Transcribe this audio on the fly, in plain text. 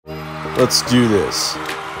Let's do this.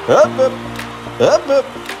 Up, up, up, up,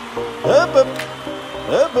 up, up,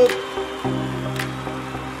 up, up.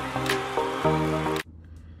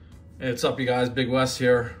 Hey, what's up, you guys? Big West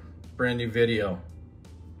here. Brand new video.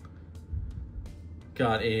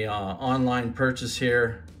 Got a online purchase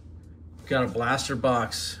here. Got a blaster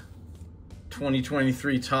box.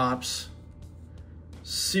 2023 Topps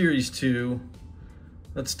Series 2.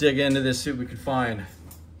 Let's dig into this, see what we can find.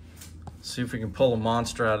 See if we can pull a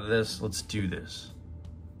monster out of this. Let's do this.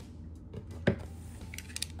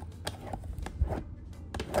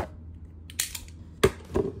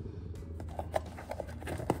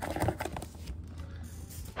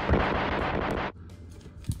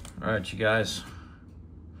 All right, you guys.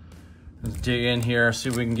 Let's dig in here, see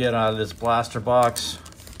what we can get out of this blaster box.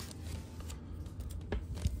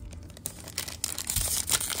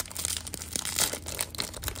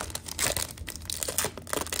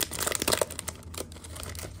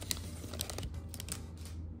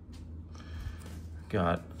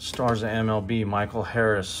 Got Stars of MLB, Michael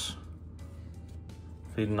Harris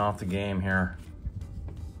leading off the game here.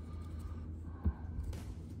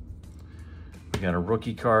 We got a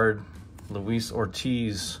rookie card, Luis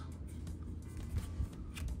Ortiz.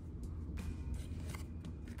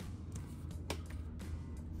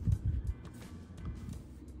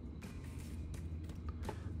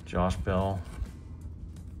 Josh Bell.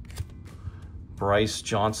 Bryce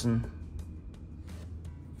Johnson.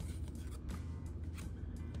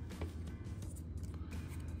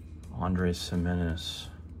 Andres Jimenez.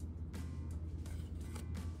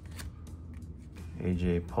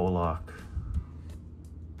 AJ Pollock.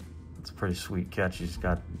 That's a pretty sweet catch he's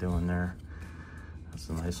got doing there. That's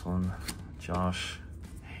a nice one. Josh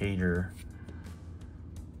Hader.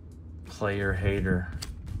 Player Hader.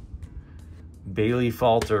 Bailey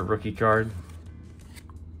Falter, rookie card.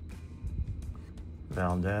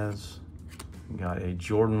 Valdez. Got a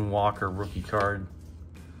Jordan Walker rookie card.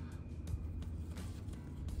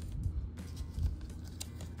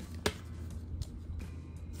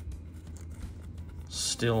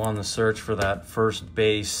 Still on the search for that first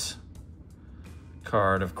base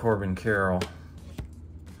card of Corbin Carroll.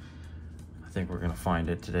 I think we're gonna find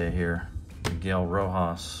it today here. Miguel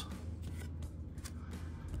Rojas.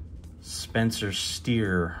 Spencer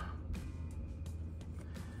Steer.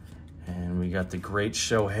 And we got the great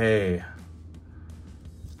Shohei.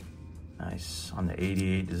 Nice on the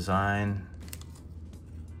 88 design.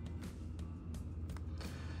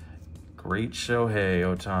 Great Shohei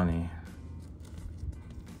Ohtani.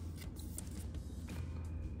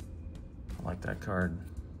 I like that card.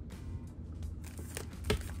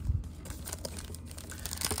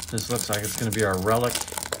 This looks like it's going to be our relic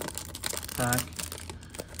pack.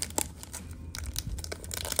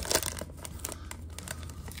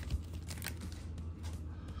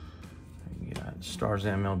 We got Stars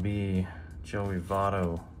MLB, Joey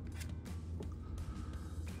Votto.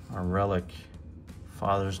 Our relic,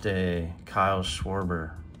 Father's Day, Kyle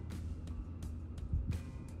Schwarber.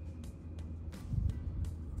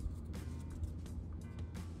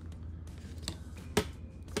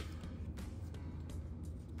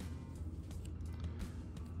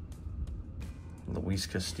 Luis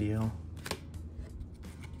Castillo,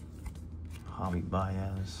 Javi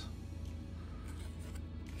Baez,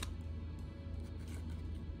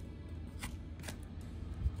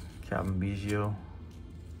 Calvin Biggio,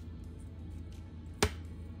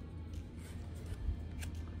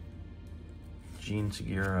 Gene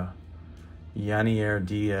Segura, Yanier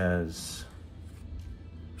Diaz,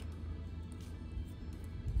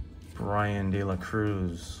 Brian De La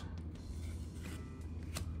Cruz,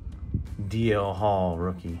 DL Hall,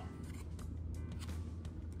 rookie.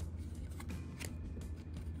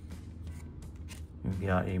 We've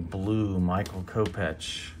got a blue Michael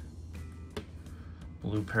Kopech.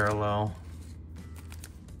 Blue parallel.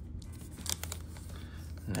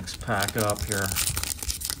 Next pack up here.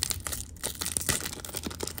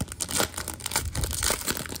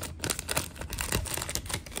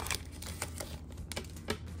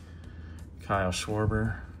 Kyle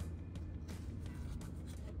Schwarber.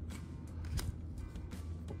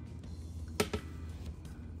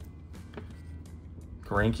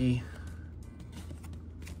 Greinke,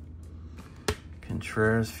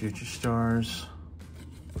 Contreras, Future Stars,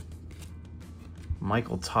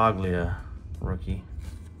 Michael Toglia, rookie.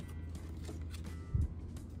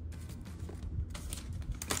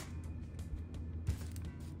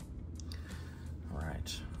 All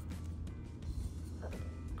right.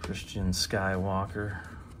 Christian Skywalker,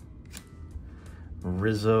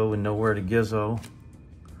 Rizzo and Nowhere to Gizzo,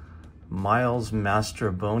 Miles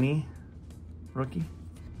Mastrobuoni, rookie.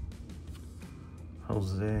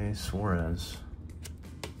 Jose Suarez.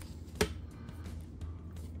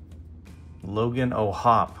 Logan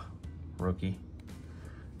O'Hop, rookie.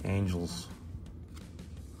 Angels.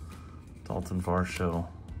 Dalton Varsho.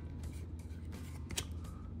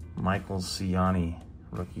 Michael Ciani,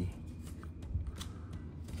 rookie.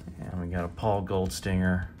 And we got a Paul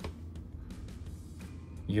Goldstinger.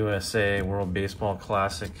 USA World Baseball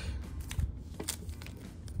Classic.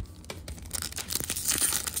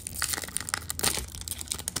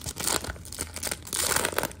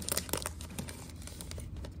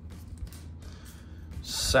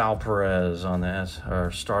 Sal Perez on the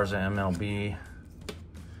Stars of MLB.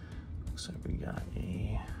 Looks like we got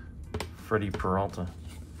a Freddie Peralta.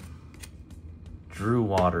 Drew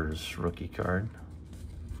Waters, rookie card.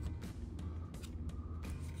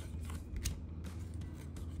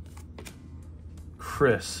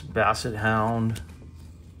 Chris Bassett Hound.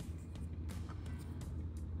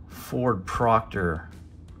 Ford Proctor,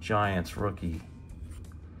 Giants rookie.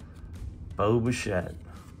 Bo Bichette.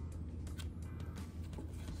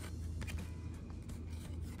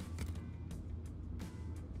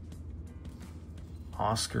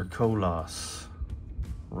 Oscar Colas,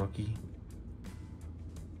 rookie.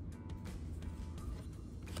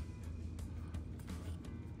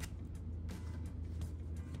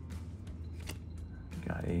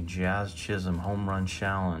 Got a Jazz Chisholm Home Run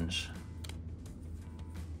Challenge.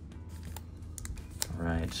 All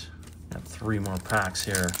right, got 3 more packs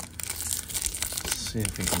here. Let's see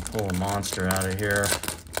if we can pull a monster out of here.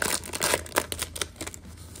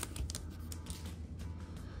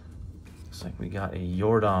 Looks like we got a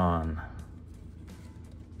Jordan.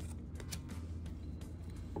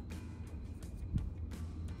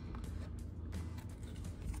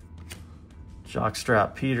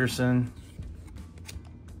 Jockstrap Peterson.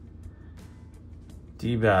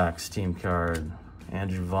 D-backs team card.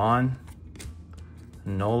 Andrew Vaughn.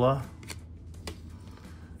 Nola.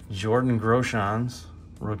 Jordan Groshans,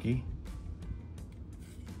 rookie.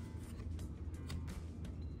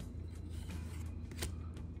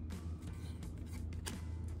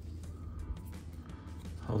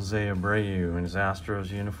 Jose Abreu in his Astros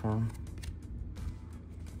uniform.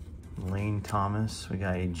 Lane Thomas. We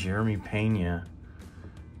got a Jeremy Pena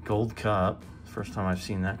Gold Cup. First time I've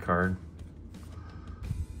seen that card.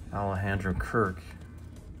 Alejandro Kirk.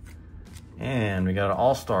 And we got an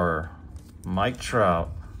all-star, Mike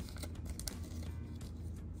Trout.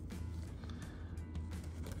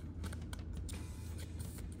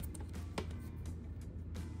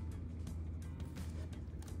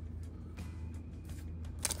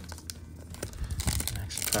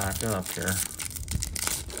 Next pack up here.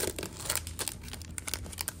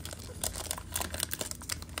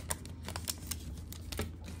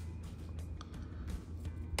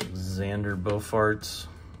 Xander Bogaerts.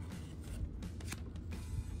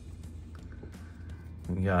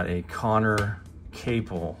 We got a Connor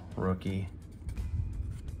Capel rookie.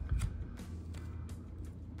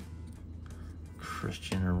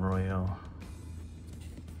 Christian Arroyo.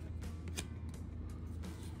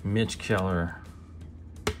 Mitch Keller.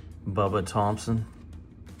 Bubba Thompson.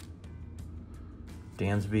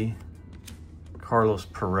 Dansby. Carlos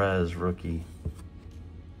Perez rookie.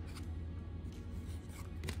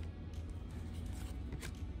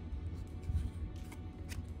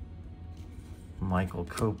 Michael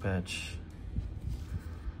Kopech,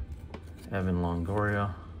 Evan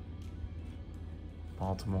Longoria,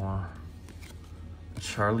 Baltimore,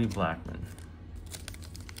 Charlie Blackmon.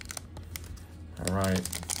 All right,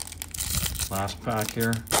 last pack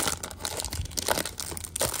here.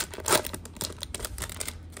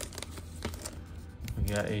 We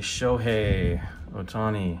got a Shohei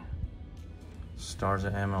Ohtani, Stars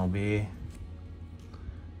of MLB.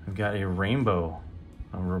 We've got a rainbow.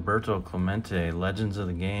 Roberto Clemente, Legends of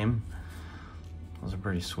the Game. Those are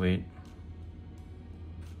pretty sweet.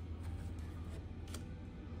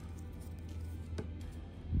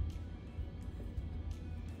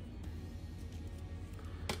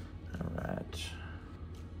 All right.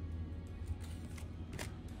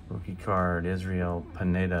 Rookie card, Israel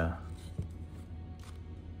Pineda.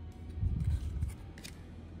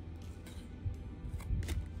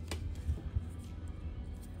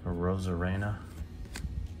 Rosarena.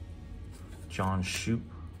 John Shoop,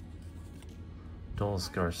 Dulce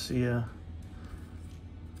Garcia,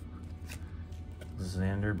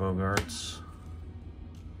 Xander Bogaerts,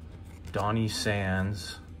 Donnie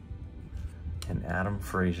Sands, and Adam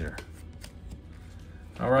Frazier.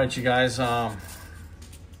 All right, you guys.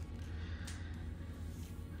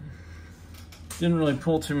 Didn't really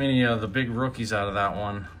pull too many of the big rookies out of that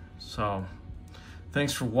one, so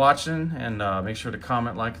Thanks for watching, and make sure to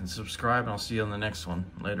comment, like, and subscribe, and I'll see you on the next one.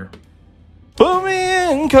 Later. Put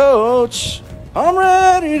me in, coach. I'm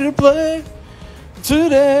ready to play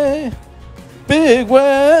today. Big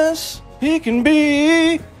West, he can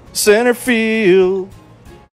be center field.